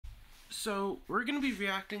So we're going to be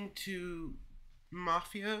reacting to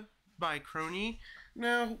Mafia by Kronii.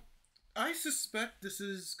 Now, I suspect this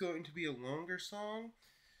is going to be a longer song.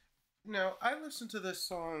 Now, I listened to this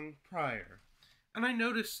song prior, and I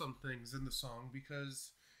noticed some things in the song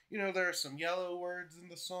because, you know, there are some yellow words in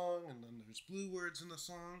the song, and then there's blue words in the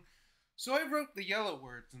song. So I wrote the yellow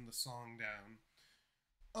words in the song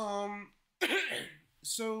down.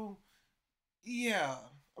 So, yeah,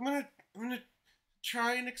 I'm gonna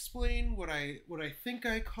try and explain what I think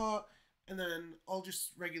I caught, and then I'll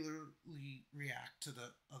just regularly react to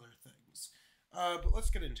the other things. But let's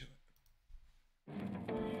get into it.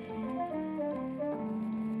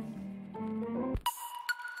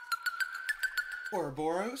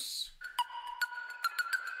 Ouroboros.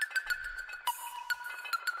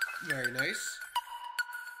 Very nice.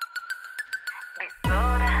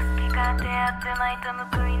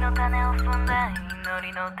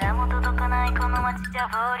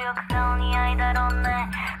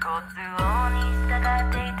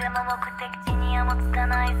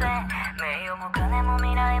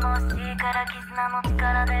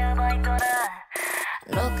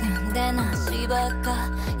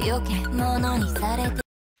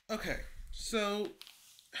 Okay, so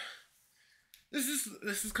this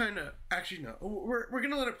is kind of, actually no, we're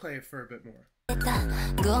gonna let it play for a bit more.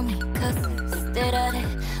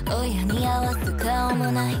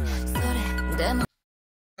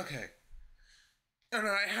 Okay. Oh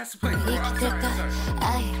no, it has to play more. I'm sorry.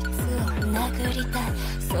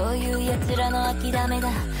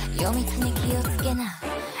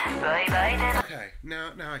 Okay,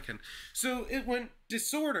 now I can. So it went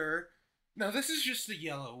disorder. Now this is just the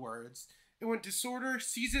yellow words. It went disorder,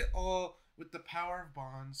 sees it all with the power of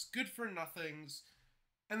bonds, good for nothings,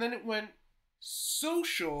 and then it went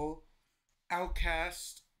social,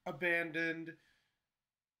 outcast, abandoned,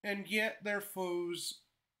 and yet their foes,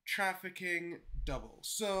 trafficking, double.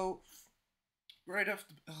 So right off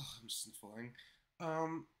the I'm sniffling.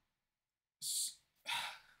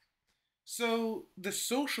 So the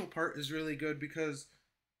social part is really good because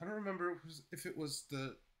I don't remember if it was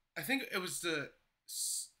the, I think it was the,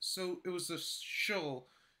 so it was the shoal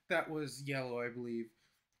that was yellow, I believe,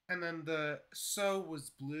 and then the so was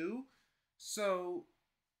blue. So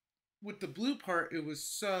with the blue part, it was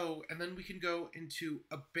so, and then we can go into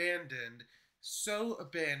abandoned, so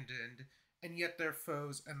abandoned, and yet they're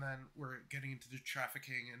foes, and then we're getting into the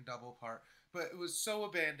trafficking and double part. But it was so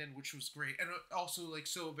abandoned, which was great, and also like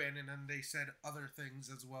so abandoned, and they said other things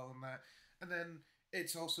as well in that. And then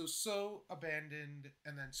it's also so abandoned,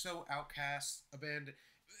 and then so outcast, abandoned.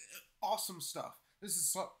 Awesome stuff. This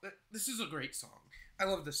is a great song. I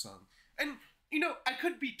love this song. And, you know, I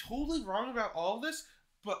could be totally wrong about all of this,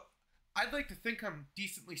 but I'd like to think I'm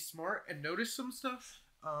decently smart and notice some stuff.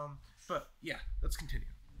 But, yeah, let's continue.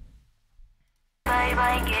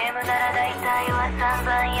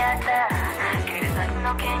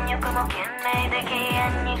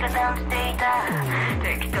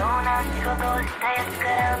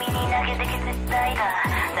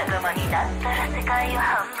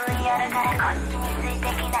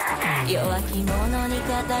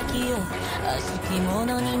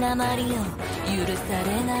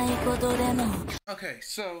 Okay,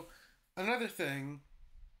 so another thing,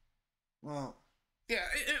 well, yeah,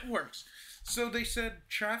 it works. So they said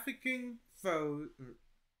trafficking foes,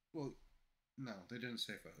 well, no, they didn't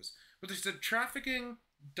say foes, but they said trafficking,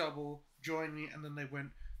 double, join me, and then they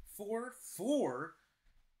went for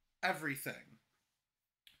everything.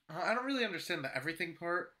 I don't really understand the everything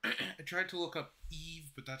part. I tried to look up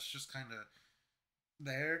Eve, but that's just kind of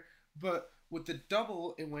there. But with the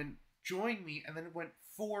double, it went join me, and then it went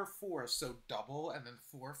for, so double, and then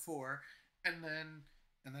for, and then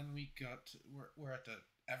we got to, we're at the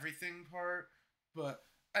everything part, but,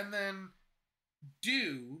 and then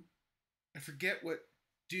do, I forget what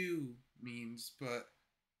do means, but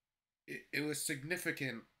it was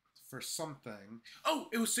significant for something. Oh,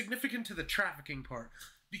 it was significant to the trafficking part,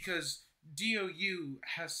 because DOU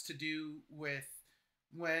has to do with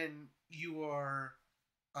when you are,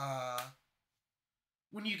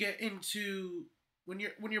 when you get into, when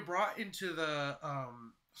you're brought into the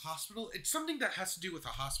hospital. It's something that has to do with a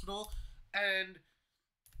hospital, and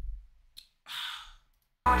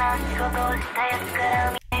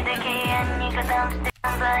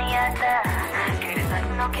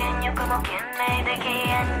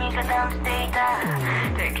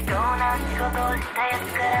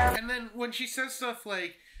and then when she says stuff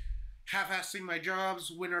like half-assing my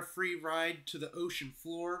jobs, win a free ride to the ocean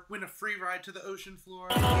floor. Win a free ride to the ocean floor.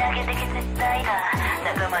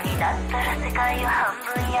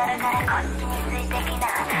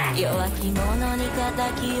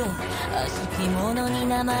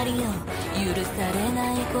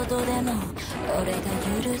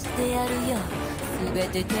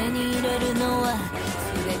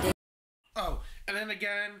 Oh, and then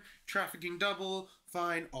again, trafficking double,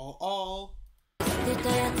 fine, all.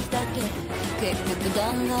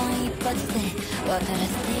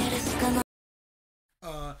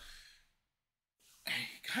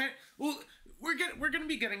 Well, we're gonna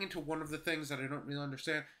be getting into one of the things that I don't really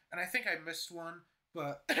understand, and I think I missed one,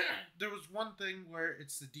 but there was one thing where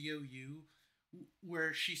it's the DOU,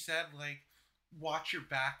 where she said, like, watch your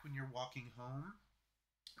back when you're walking home.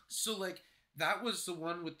 So, like, that was the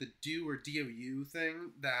one with the do or DOU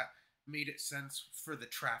thing that made it sense for the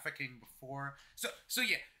trafficking before. So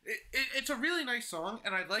yeah, it's a really nice song,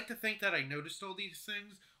 and I'd like to think that I noticed all these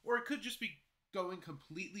things, or it could just be going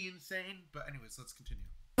completely insane. But anyways, let's continue.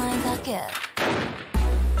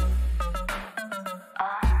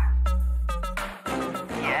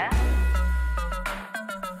 Yeah?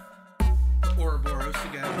 Ouroboros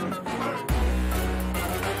again.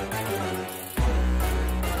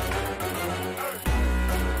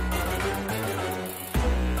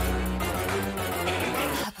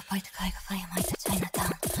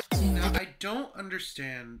 Now, I don't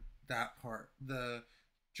understand that part. The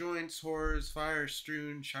joints, horrors, fire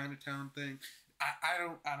strewn, Chinatown thing. I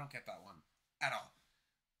don't get that one at all.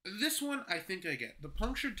 This one I think I get. The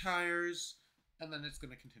punctured tires, and then it's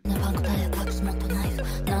gonna continue.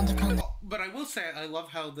 But I will say I love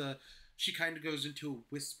how she kind of goes into a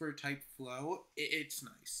whisper type flow. It's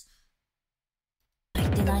nice.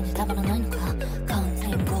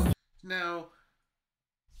 Now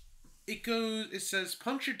it says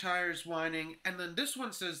punctured tires whining, and then this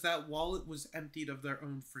one says that wallet was emptied of their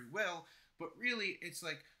own free will, but really it's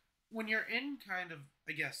like when you're in kind of,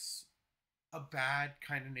 I guess, a bad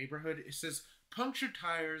kind of neighborhood, it says punctured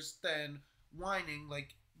tires, then whining,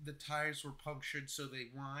 like the tires were punctured so they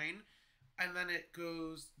whine, and then it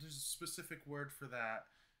goes, there's a specific word for that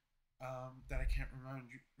that I can't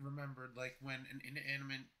remember, like when an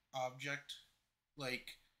inanimate object,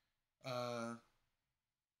 like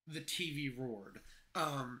the TV roared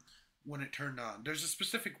when it turned on. There's a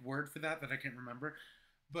specific word for that I can't remember.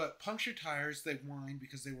 But punctured tires, they whine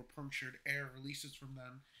because they were punctured. Air releases from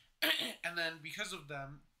them. And then because of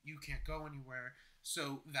them, you can't go anywhere.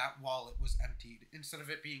 So that wallet was emptied. Instead of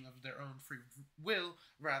it being of their own free will,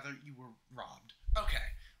 rather you were robbed.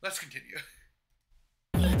 Okay, let's continue.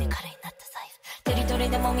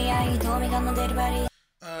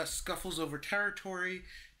 Scuffles over territory,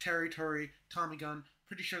 Tommy gun.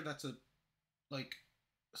 Pretty sure that's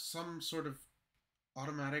some sort of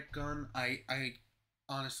automatic gun. I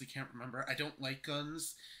honestly can't remember. I don't like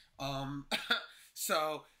guns.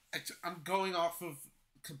 So I'm going off of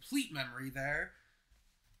complete memory there.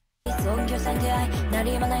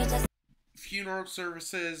 Funeral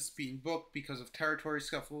services being booked because of territory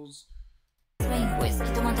scuffles.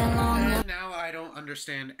 And now I don't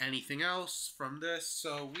understand anything else from this,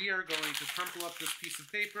 so we are going to crumple up this piece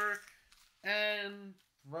of paper and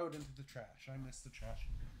throw it into the trash. I missed the trash.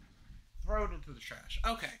 Throw it into the trash.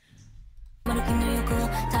 Okay.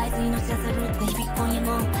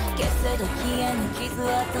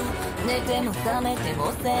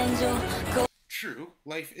 True.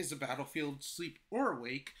 Life is a battlefield, sleep or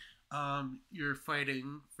awake. You're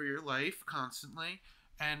fighting for your life constantly.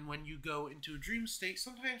 And when you go into a dream state,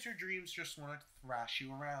 sometimes your dreams just want to thrash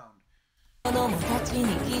you around.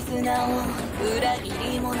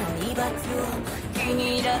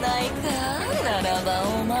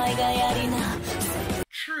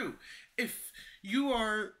 True. If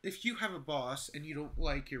you have a boss and you don't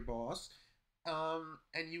like your boss,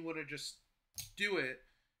 and you want to just do it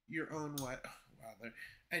your own way, rather,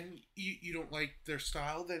 and you don't like their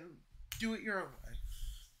style, then do it your own way.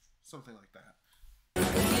 Something like that. The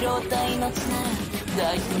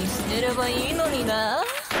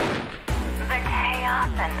chaos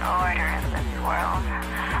and order in this world,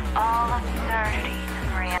 all absurdities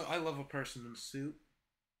and reality. I love a person in a suit,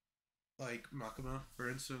 like Makima, for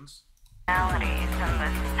instance. Realities in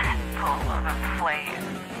this cesspool of a place.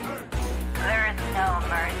 There is no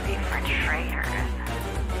mercy for traitors.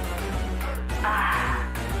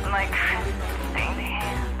 My crimson stained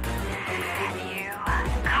hands, you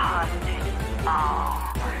caused it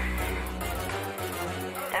all.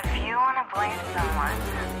 If you want to blame someone,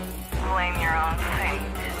 blame your own fate.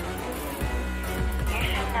 You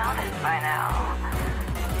should know this by now,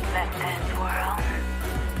 that this world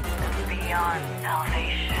is beyond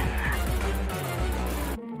salvation.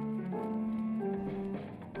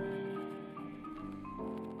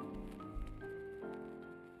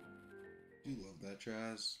 You love that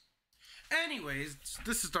jazz. Anyways,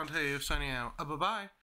 this is Dantelios signing out. Bye-bye.